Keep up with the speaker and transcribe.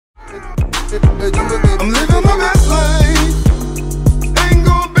I'm living my best life. Ain't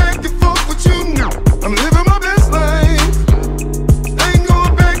going back and forth with you. I'm living my best life. Ain't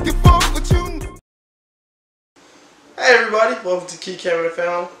going back and forth with you. Hey everybody, welcome to Kaminator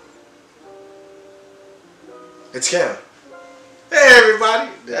Family. It's Cam. Hey everybody!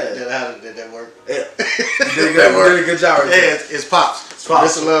 Did that work? Yeah. You did a good job right there. Yeah, it's Pops. It's Pops.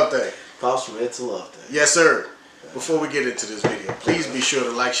 It's a love thing. Pops from It's a Love Thing. Yes, sir. Before we get into this video, please be sure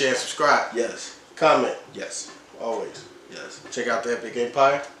to like, share, and subscribe. Yes. Comment. Yes. Always. Yes. Check out the Epic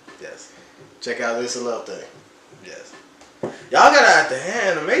Empire. Yes. Check out It's a Love Thing. Yes. Y'all gotta add the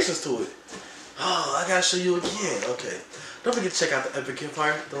animations to it. Oh, I gotta show you again. Okay. Don't forget to check out the Epic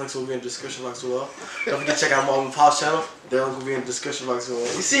Empire. The links will be in the description box below. Don't forget to check out Mom and Pop's channel. The link will be in the description box below.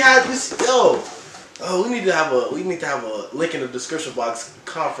 You see how this? Yo. Oh, we need to have a link in the description box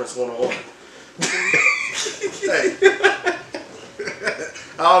conference 101. Hey.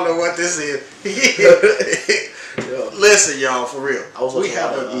 I don't know what this is. Listen, y'all, for real. We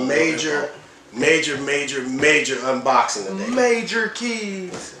have a major unboxing today. Major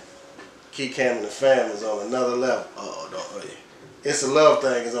keys. Key Cam and the fam is on another level. It's a Love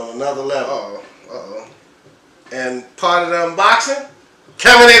Thing is on another level. And part of the unboxing,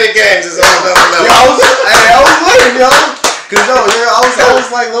 Kaminator Gamez is on another level. Yo, I was waiting, yo. Cause I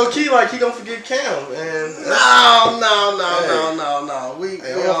was like low key, like he gonna forget Cam, and No. We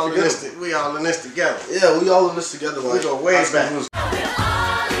all in this together. Yeah, we all in this together. Like, We go way back.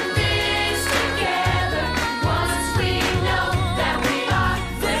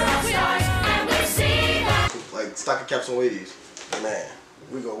 Like stocking caps on Wheaties. Man,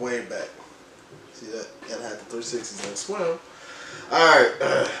 we go way back. See that? Gotta have the 360s and swim.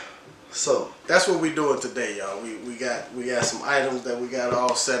 Alright, so that's what we doing today, y'all. We got some items that we got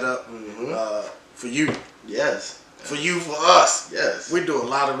all set up for you. Yes. For you, for us. Yes. We do a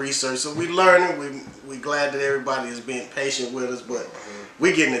lot of research, so we learning. We glad that everybody is being patient with us, but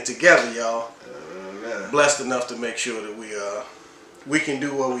we getting it together, y'all. Blessed enough to make sure that we can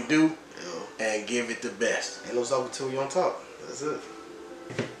do what we do and give it the best. Ain't no stopping till we on top. That's it.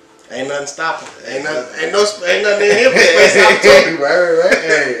 Ain't nothing stopping. Ain't nothing in here for space opportunity. Right.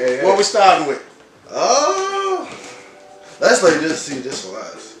 Hey. What we starting with? Oh, let's let this see this for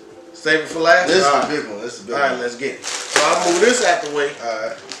last. Save it for last. This is the big one. This is the big one. All right, let's get it. So I'll move this out the way. All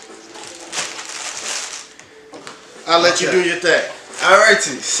right. I'll let you do your thing.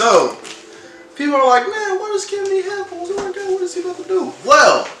 Alrighty. So people are like, man, what does Kim need headphones? What is he about to do?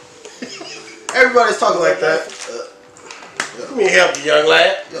 Well, everybody's talking like that. Let me help you, young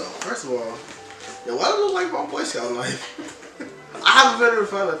lad. Yo, first of all, why do I look like my Boy Scout knife? I haven't been able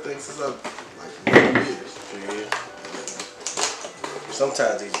to find that thing since I've like 4 years. Yeah.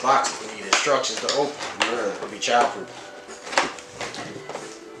 Sometimes these boxes need instructions to open. To be childproof.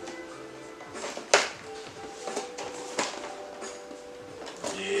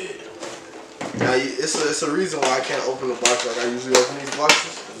 Yeah. Now it's a reason why I can't open the box like I usually open these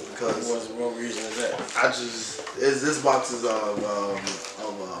boxes. Because what reason is that? This box is of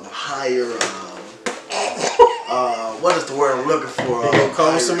higher what is the word I'm looking for? They gonna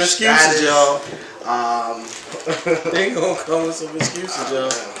come with some excuses, y'all. They gonna come with some excuses, y'all.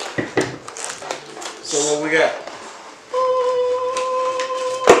 So what we got?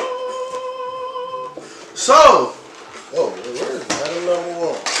 So, where is it? Item number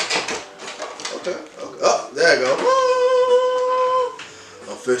 1. Okay. Oh, there you go.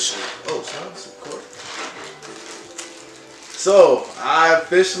 Officially. Oh, sounds recording. So, I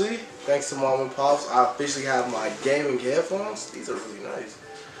officially, thanks to Mom and Pops, I officially have my gaming headphones. These are really nice.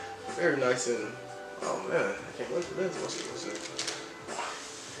 Very nice and, oh man, I can't wait for this. What's it?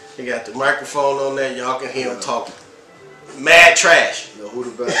 He got the microphone on there. Y'all can hear him talking. Mad trash. Yo, who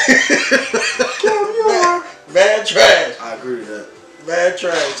the best? Mad trash. I agree with that. Bad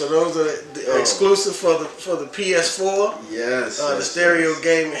trash. So those are the exclusive for the PS4. Yes. The stereo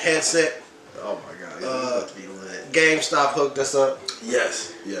gaming headset. Oh my god. This is about to be lit. GameStop hooked us up.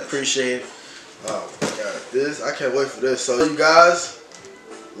 Yes. Appreciate it. Oh my god. I can't wait for this. So you guys,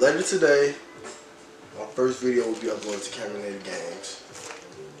 later today, my first video will be uploaded to Kaminator Gamez.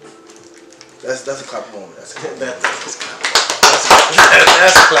 That's a clap moment. That's a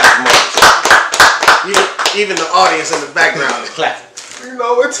clap moment. Even the audience in the background is clapping. You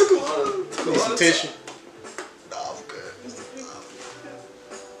know, it took a lot of Some tissue. Nah, I'm good.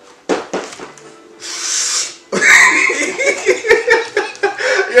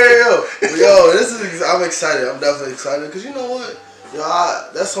 Yo, I'm excited. I'm definitely excited because you know what? Yo,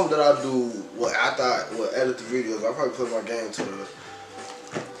 that's something that I do. After I edit the videos, I probably play my game to the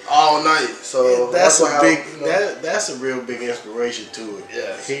all night. So that's a why big. you know, That's a real big inspiration to it.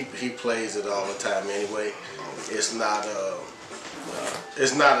 Yeah. He plays it all the time anyway. It's not a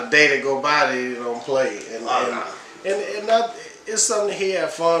day that go by that he don't play, and not, it's something he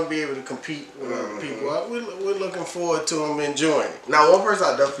have fun, be able to compete with other people. We're looking forward to him enjoying it. Now, one person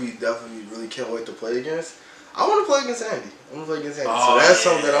I definitely really can't wait to play against. I want to play against Andy. So that's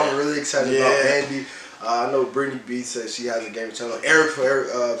something that I'm really excited about. Andy. I know Brittany B says she has a gaming channel. Eric for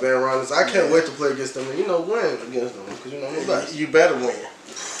Van Rondas. I can't wait to play against them and win against them because I'm the best. You better win.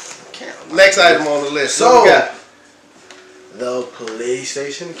 Next item on the list. So, the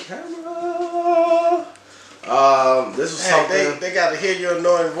PlayStation camera. This was something. They got to hear your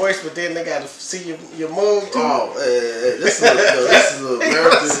annoying voice, but then they got to see your mug too. Oh, this is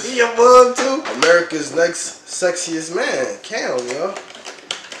America's. See your mug too. America's next sexiest man, Cam, yo.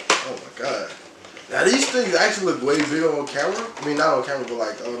 Oh my God. Now these things actually look way bigger on camera. I mean, not on camera, but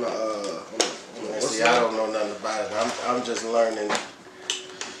like on see, I don't know nothing about it. I'm just learning.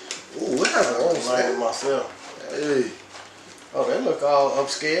 Ooh, what has I'm learning myself. Hey. Oh, they look all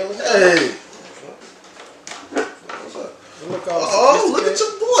upscale. Hey. What's up? They look all Look at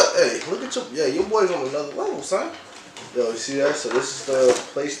your boy. Hey, look at your boy's on another level, son. Yo, you see that? So this is the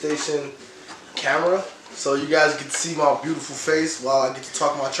PlayStation camera. So you guys get to see my beautiful face while I get to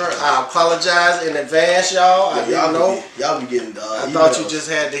talk my trash. I apologize in advance, y'all. I didn't know. Y'all be getting I thought you just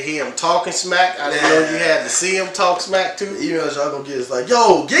had to hear him talking smack. I didn't know you had to see him talk smack too. The emails y'all gonna get is like,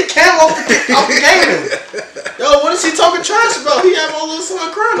 yo, get Cam off the gaming. Yo, what is he talking trash about? He had my little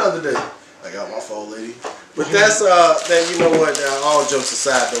son crying the other day. I got my phone, lady. But that's that. You know what? All jokes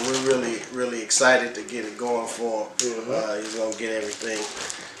aside, though, we're really excited to get it going for him. He's gonna get everything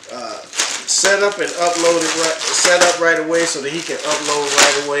set up and uploaded set up right away so that he can upload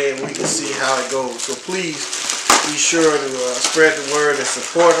right away and we can see how it goes. So please be sure to spread the word and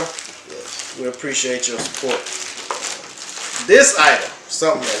support him. Yes. We appreciate your support. This item,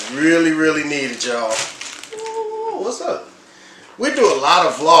 something that's really needed, y'all. What's up? We do a lot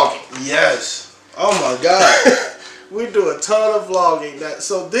of vlogging. Yes. Oh my God. We do a ton of vlogging.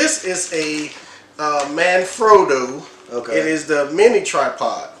 So this is a Manfrotto. Okay. It is the mini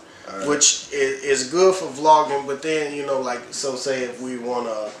tripod. Right. Which is good for vlogging, but then like say if we're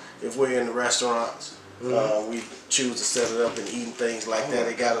in the restaurants, we choose to set it up and eat things like that.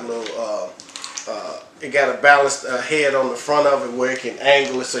 It got a little it got a balanced head on the front of it where it can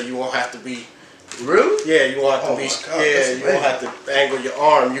angle it so you won't have to be yeah, you won't have to be you won't have to angle your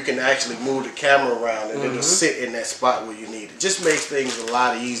arm. You can actually move the camera around and it'll sit in that spot where you need it. Just makes things a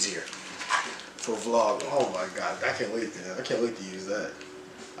lot easier for vlogging. Oh my God, I can't wait to use that.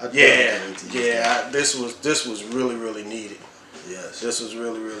 This was really needed. Yes, this was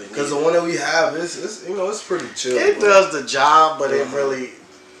really needed. Because the one that we have is it's pretty chill. It does the job, but it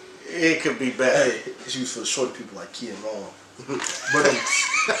could be better. Hey, it's used for the short people like Key and Long. But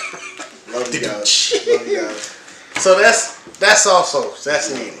love you guys. So that's also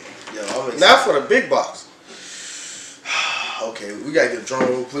needed. Yeah, now for the big box. Okay, we gotta get a drum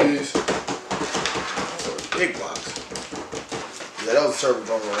roll, please. Big box. Yeah, that was a terrible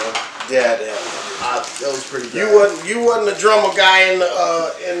drum roll. Right? Yeah, that was pretty good. You wasn't the drummer guy in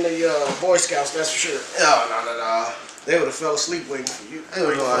the Boy Scouts, that's for sure. No. They would have fell asleep waiting for you. They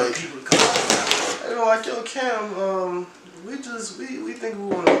would like people to come out. They were like, yo, Cam, we think we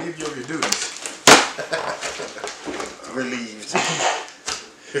want to leave you of your duties. Relieved.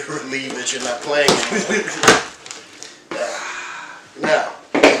 Relieved that you're not playing anymore. Now,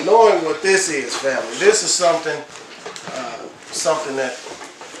 knowing what this is, family, this is something that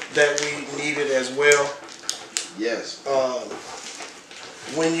we needed as well. Yes.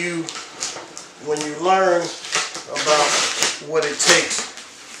 When you learn about what it takes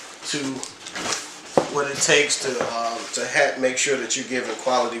to make sure that you're giving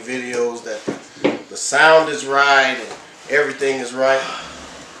quality videos, that the sound is right and everything is right,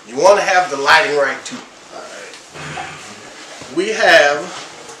 you want to have the lighting right too. All right. We have,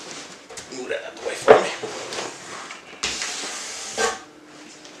 move that out the way for me.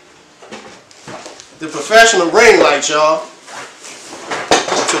 The professional ring light, y'all,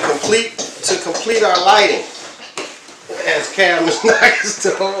 to complete our lighting. As Cam is knocking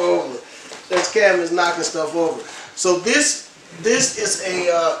stuff over. So this is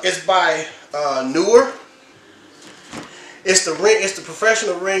it's by Newer. It's the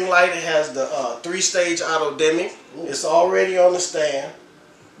professional ring light. It has the 3-stage auto dimming. Ooh. It's already on the stand.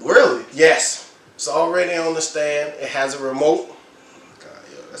 Really? Yes. It's already on the stand. It has a remote.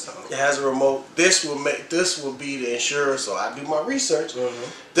 That's how. It has a remote. This will be the ensure. So I do my research.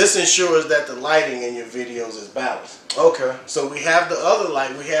 This ensures that the lighting in your videos is balanced. Okay. So we have the other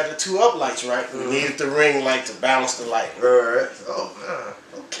light. We have the 2 up lights, right? We needed the ring light to balance the light. Right. Oh man.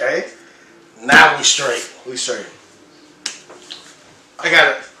 Okay. Now we straight. We straight. I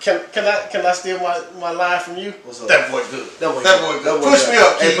got it. Can I steal my line from you? What's up? That boy good. That boy good. Push me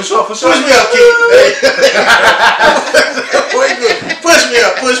up, Keith. Hey, push me up, Push me up, Keith. That boy good. Push me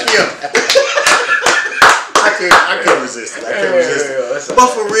up. I can't resist it. But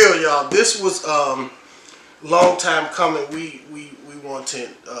for real, y'all, this was long time coming. We want to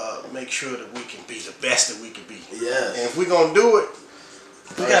make sure that we can be the best that we can be. Yes. And if we're gonna do it,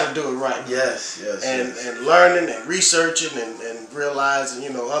 we gotta do it right. Yes. And learning and researching and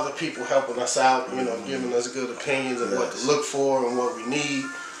realizing, other people helping us out, giving us good opinions of what to look for and what we need.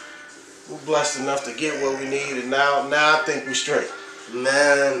 We're blessed enough to get what we need, and now I think we're straight.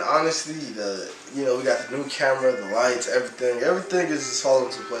 Man, honestly, we got the new camera, the lights, everything is just falling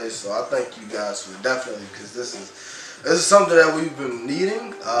into place. So I thank you guys for definitely, because this is something that we've been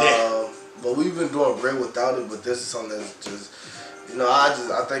needing. But we've been doing great without it. But this is something that's just,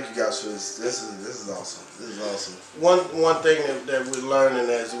 I thank you guys for this. This is awesome. This is awesome. One thing that we're learning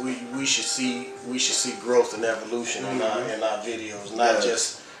is we should see growth and evolution in our videos,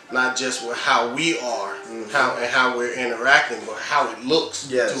 not just with how we are, how we're interacting, but how it looks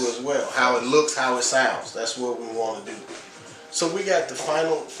too as well. How it looks, how it sounds. That's what we want to do. So we got the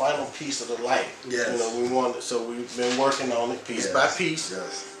final piece of the light. Yes. So we've been working on it piece by piece.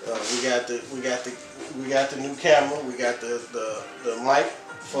 Yes. We got the new camera. We got the mic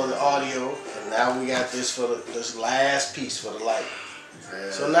for the audio, and now we got this this last piece for the light.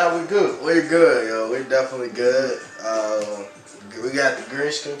 Man. So now we're good. We're good, yo. We're definitely good. We got the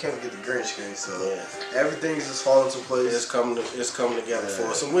green screen. Can't forget the green screen. So everything's just falling into place. It's coming together for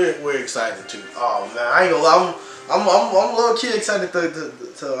us, and we're excited too. Oh man, I ain't gonna lie. I'm a little kid excited to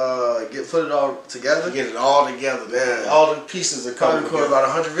put it all together. Get it all together, man. All the pieces are coming together. About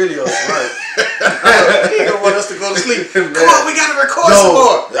 100 videos, right? He don't want us to go to sleep. Come on, we gotta record some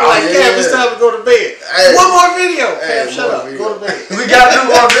more. Cam, it's time to go to bed. Hey, one more video. Cam, shut up. Go to bed. We gotta do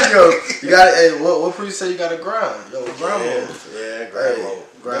more videos. You gotta. Hey, what producer say you gotta grind? Yo, grind mode. Yeah, grind mode.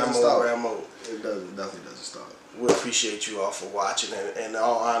 Grind mode. It definitely doesn't stop. We appreciate you all for watching, and in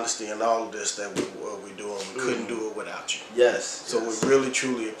all honesty, and all of this that we're doing, we couldn't do it without you. Yes. So we really,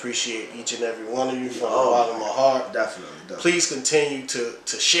 truly appreciate each and every one of you from the bottom of my heart. Definitely. Please continue to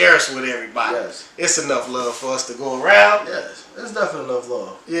share us with everybody. Yes. It's enough love for us to go around. Yes. It's definitely enough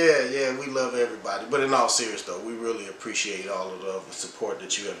love. Yeah, we love everybody. But in all seriousness, though, we really appreciate all of the support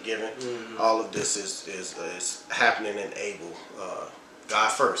that you have given. All of this is happening and able. God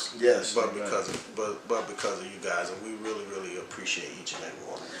first, yes, but because of you guys, and we really appreciate each and every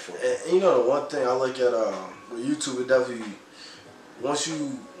one of you. And the one thing I look at with YouTube, it definitely once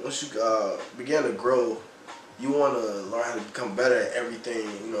you begin to grow, you want to learn how to become better at everything.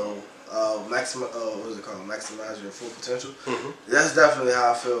 Maximize your full potential. That's definitely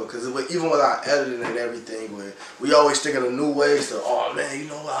how I feel. Because even with our editing and everything, we always think of new ways to. Oh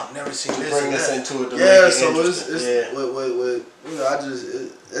man, I've never seen this. Bring us into it. This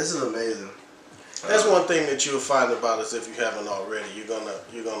is amazing. That's one thing that you'll find about us if you haven't already. You're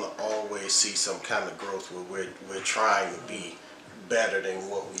gonna always see some kind of growth where we're trying to be better than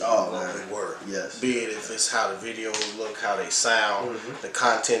what we were. Yes. Be it if it's how the videos look, how they sound, the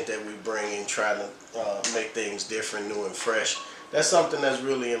content that we bring in, trying to make things different, new and fresh. That's something that's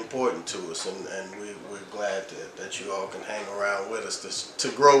really important to us, and we're glad that you all can hang around with us to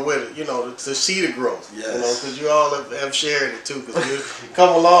grow with it, to see the growth. Yes. Because you all have shared it too, because you've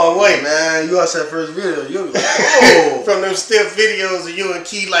come a long way. Man, you watched that first video, from them stiff videos of you and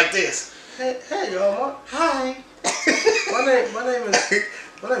Key like this. Hey y'all, hi. My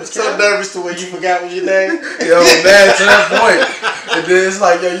name is so nervous to where you forgot what your name. Yo, man, to that point. And then it's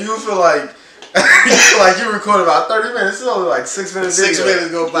like, you feel like you recorded about 30 minutes. It's only like 6 minutes. 6 minutes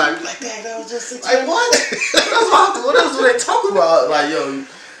go by. Like, dang, that was just 6 minutes. Like, what? What else do they talk about? Like,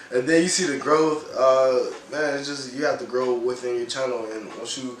 and then you see the growth. Man, it's just, you have to grow within your channel. And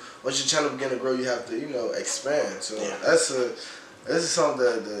once your channel begin to grow, you have to, expand. So this is something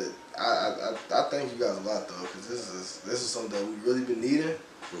that I thank you guys a lot, though, because this is something that we've really been needing.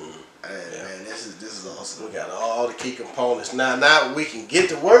 And man, this is awesome. We got all the key components. Now we can get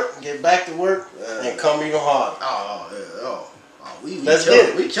back to work, and come even harder. Let's get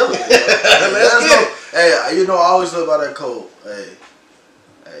it. We killing it. Let's get it. Hey, I always live by that code. Hey,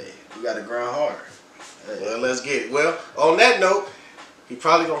 we got to grind hard. Well, let's get it. Well, on that note, He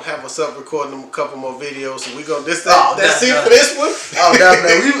probably gonna have us up recording a couple more videos. So we gonna that's it for definitely. this one. Oh,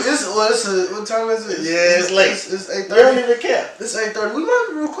 definitely. What time is it? Yeah, it's late. It's We don't 8:30. even care. It's 8:30. We might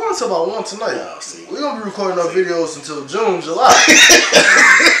be recording until about 1 tonight. No, see. We're gonna be recording our videos until June, July.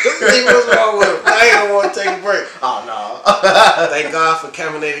 See what's wrong with him. I ain't gonna want to take a break. Oh no. Thank God for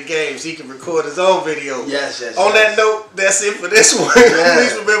Kaminator Gamez. He can record his own video. Yes. On that note, that's it for this one. Yeah.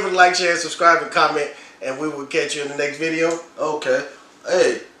 Please remember to like, share, subscribe, and comment. And we will catch you in the next video. Okay.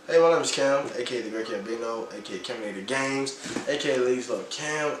 Hey, my name is Cam, aka the Great Cambino, aka Kaminator Gamez, aka Ladies Love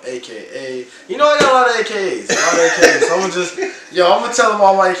Cam, aka I got a lot of AKAs. So I'm gonna tell them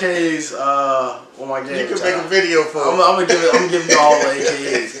all my AKAs on my game. You can make a video for I'm him. gonna give you all the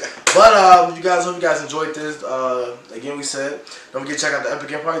AKAs. But you guys, hope you guys enjoyed this. Again, we said, don't forget to check out the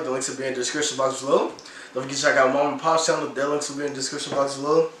Epic Empire. The links will be in the description box below. Don't forget to check out Mom and Pop's channel. The links will be in the description box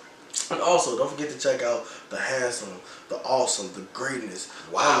below. And also, don't forget to check out the handsome, the awesome, the greatness.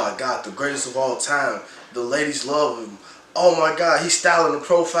 Wow. Oh my God, the greatest of all time. The ladies love him. Oh my God, he's styling and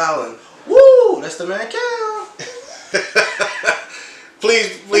profiling. Woo! That's the man Cam.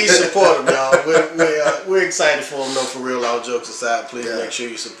 Please support him, y'all. We're excited for him, though, for real, all jokes aside. Please make sure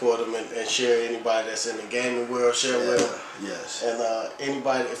you support him and share anybody that's in the gaming world. Share with him. Yes. And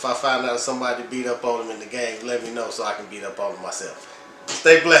anybody, if I find out somebody beat up on him in the game, let me know so I can beat up on him myself.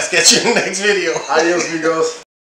 Stay blessed. Catch you in the next video. Adios, amigos.